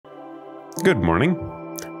Good morning.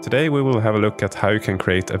 Today we will have a look at how you can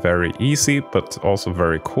create a very easy but also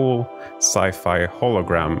very cool sci-fi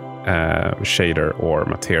hologram shader or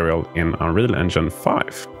material in Unreal Engine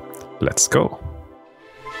 5. Let's go.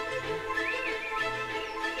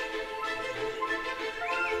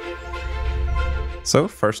 So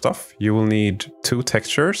first off, you will need two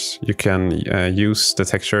textures. You can use the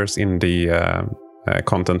textures in the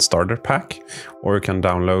content starter pack, or you can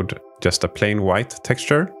download just a plain white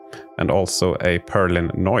texture and also a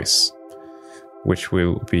Perlin noise, which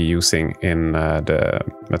we'll be using in the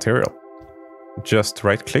material. Just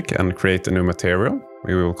right click and create a new material.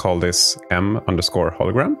 We will call this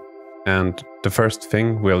M_hologram. And the first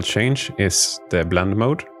thing we'll change is the blend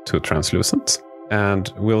mode to translucent.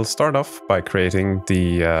 And we'll start off by creating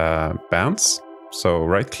the bands. So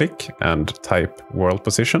right click and type world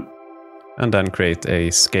position, and then create a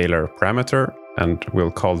scalar parameter, and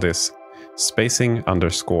we'll call this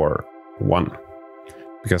spacing_1,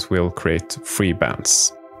 because we'll create 3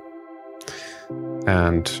 bands.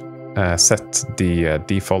 And set the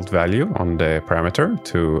default value on the parameter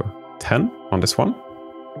to 10 on this one.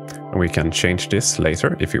 And we can change this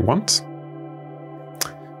later if you want.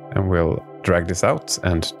 And we'll drag this out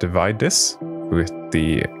and divide this with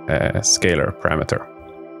the scalar parameter.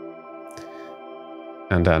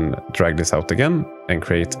 And then drag this out again and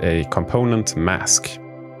create a component mask.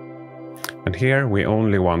 And here we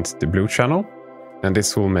only want the blue channel, and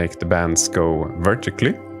this will make the bands go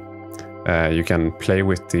vertically. You can play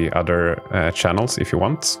with the other channels if you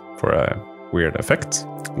want for a weird effect.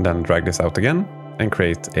 And then drag this out again and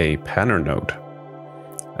create a panner node.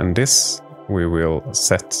 And this we will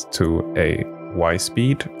set to a Y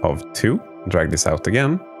speed of 2. Drag this out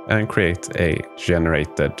again and create a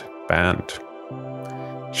generated band.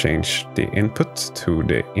 Change the input to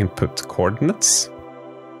the input coordinates.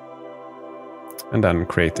 And then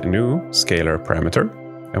create a new scalar parameter.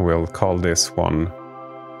 And we'll call this one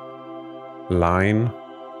line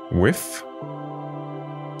width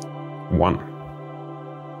 1.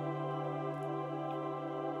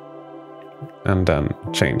 And then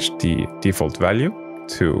change the default value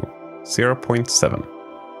to 0.7.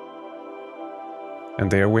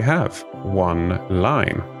 And there we have one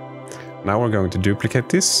line. Now we're going to duplicate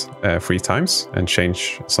this 3 times and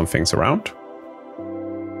change some things around.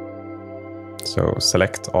 So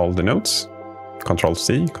select all the nodes,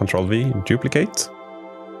 Ctrl+C, Ctrl+V, duplicate.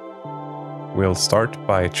 We'll start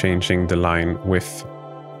by changing the line width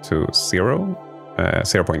to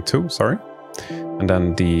 0.2, sorry. And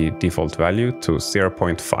then the default value to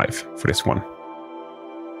 0.5 for this one.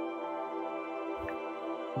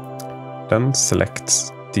 Then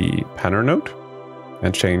select the panner node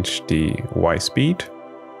and change the Y speed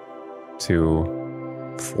to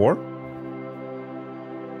 4.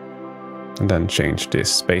 And then change the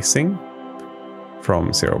spacing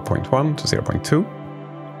from 0.1 to 0.2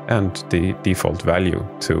 and the default value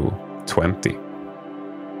to 20.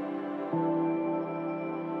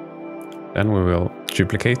 Then we will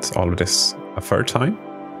duplicate all of this a third time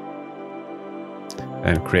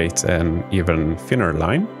and create an even thinner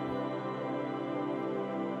line.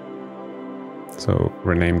 So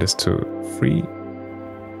rename this to 3.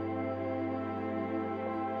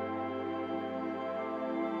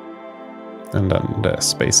 And then the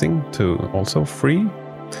spacing to also 3.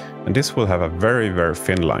 And this will have a very, very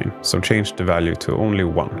thin line. So change the value to only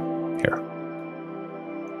 1 here.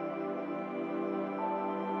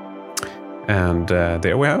 And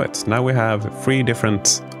there we have it. Now we have 3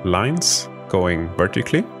 different lines going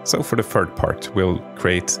vertically. So for the third part, we'll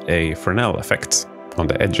create a Fresnel effect on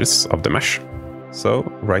the edges of the mesh. So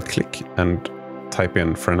right click and type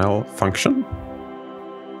in Fresnel function.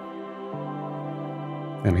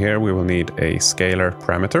 And here we will need a scalar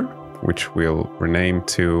parameter, which we'll rename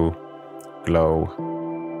to glow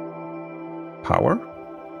power.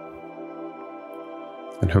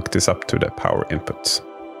 And hook this up to the power input.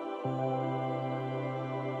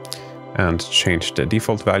 And change the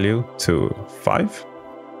default value to 5.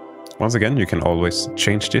 Once again, you can always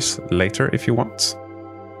change this later if you want.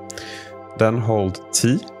 Then hold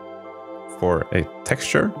T for a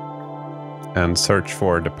texture and search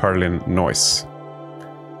for the Perlin noise,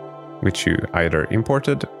 which you either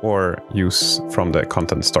imported or use from the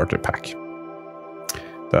content starter pack.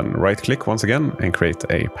 Then right click once again and create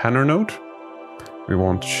a panner node. We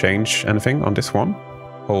won't change anything on this one.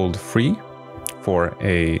 Hold 3 for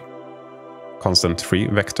a constant 3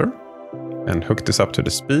 vector and hook this up to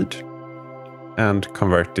the speed and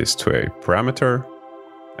convert this to a parameter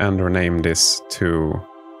and rename this to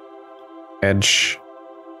edge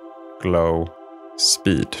glow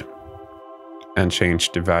speed and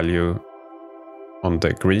change the value on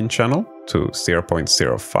the green channel to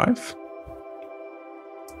 0.05.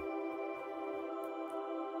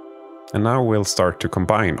 And now we'll start to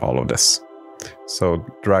combine all of this. So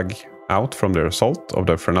drag out from the result of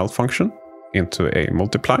the Fresnel function into a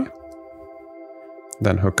multiply.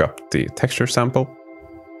 Then hook up the texture sample.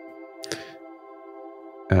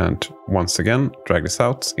 And once again, drag this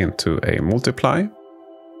out into a multiply.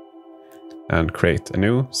 And create a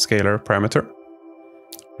new scalar parameter.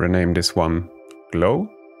 Rename this one glow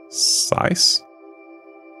size.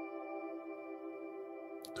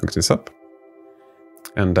 Hook this up.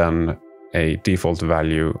 And then a default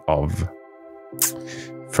value of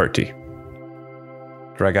 30.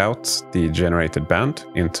 Drag out the generated band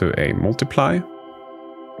into a multiply.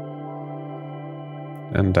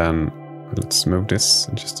 And then let's move this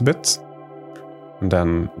just a bit. And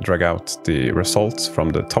then drag out the results from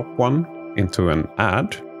the top one into an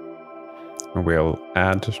add. And we'll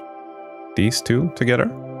add these two together.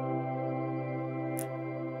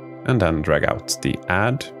 And then drag out the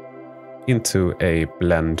add into a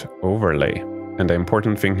blend overlay. And the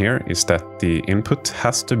important thing here is that the input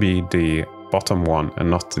has to be the bottom one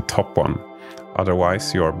and not the top one.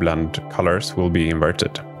 Otherwise your blend colors will be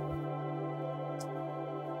inverted.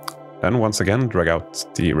 Then once again drag out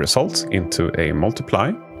the result into a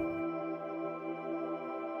multiply.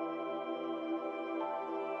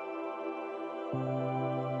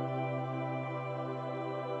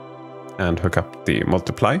 And hook up the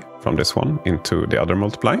multiply from this one into the other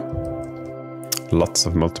multiply. Lots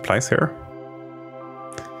of multiplies here.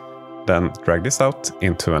 Then drag this out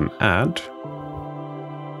into an add.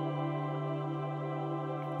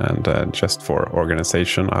 And just for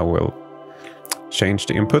organization, I will change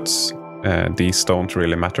the inputs. These don't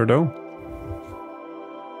really matter though.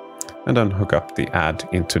 And then hook up the add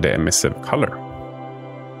into the emissive color.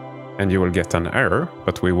 And you will get an error,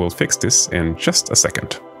 but we will fix this in just a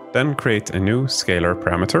second. Then create a new scalar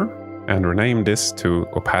parameter and rename this to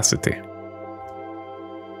opacity.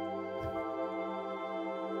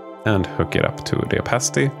 And hook it up to the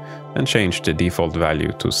opacity and change the default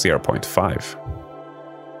value to 0.5.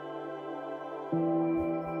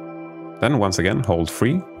 Then once again hold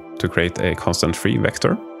free to create a constant free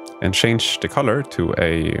vector and change the color to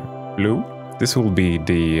a blue. This will be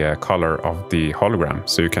the color of the hologram,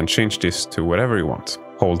 so you can change this to whatever you want.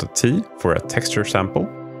 Hold T for a texture sample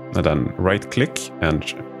and then right click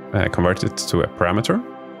and convert it to a parameter.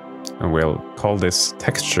 And we'll call this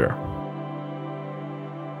texture.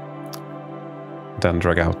 Then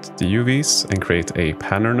drag out the UVs and create a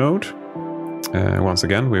panner node. Once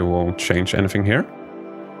again, we won't change anything here.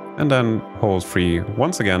 And then hold free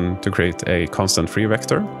once again to create a constant free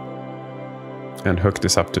vector. And hook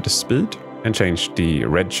this up to the speed and change the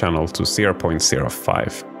red channel to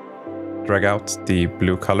 0.05. Drag out the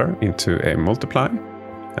blue color into a multiply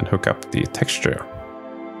and hook up the texture.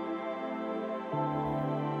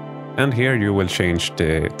 And here you will change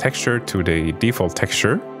the texture to the default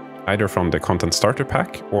texture, either from the content starter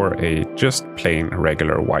pack or a just plain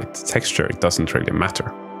regular white texture. It doesn't really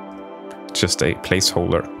matter. It's just a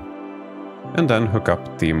placeholder. And then hook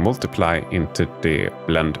up the multiply into the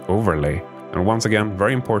blend overlay. And once again,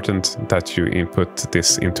 very important that you input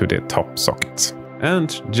this into the top socket.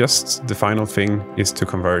 And just the final thing is to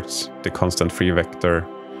convert the constant free vector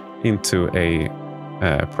into a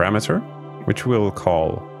parameter, which we'll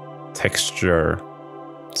call texture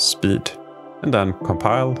speed. And then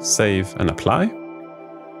compile, save, and apply.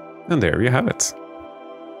 And there you have it.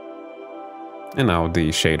 And now the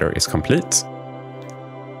shader is complete.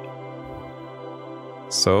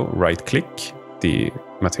 So right-click the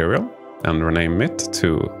material and rename it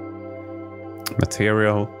to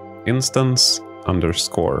material instance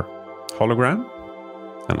underscore hologram.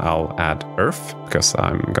 And I'll add earth because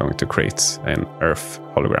I'm going to create an earth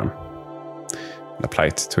hologram. And apply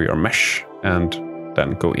it to your mesh and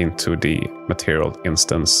then go into the material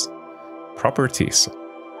instance properties.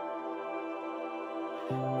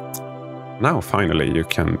 Now finally you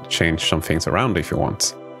can change some things around if you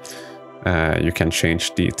want. You can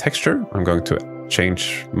change the texture. I'm going to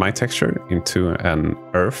change my texture into an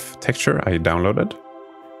earth texture I downloaded.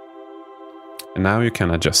 And now you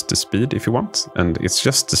can adjust the speed if you want, and it's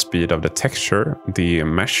just the speed of the texture. The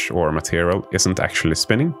mesh or material isn't actually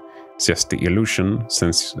spinning. It's just the illusion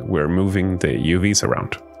since we're moving the UVs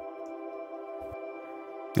around.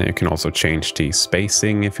 And you can also change the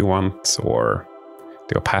spacing if you want, or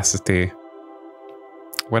the opacity,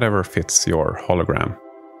 whatever fits your hologram.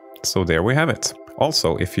 So there we have it.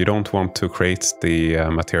 Also, if you don't want to create the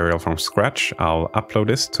material from scratch, I'll upload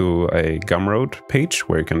this to a Gumroad page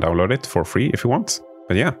where you can download it for free if you want.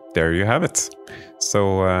 But yeah, there you have it.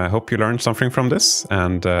 So I hope you learned something from this,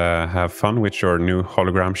 and have fun with your new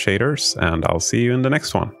hologram shaders, and I'll see you in the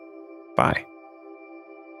next one. Bye.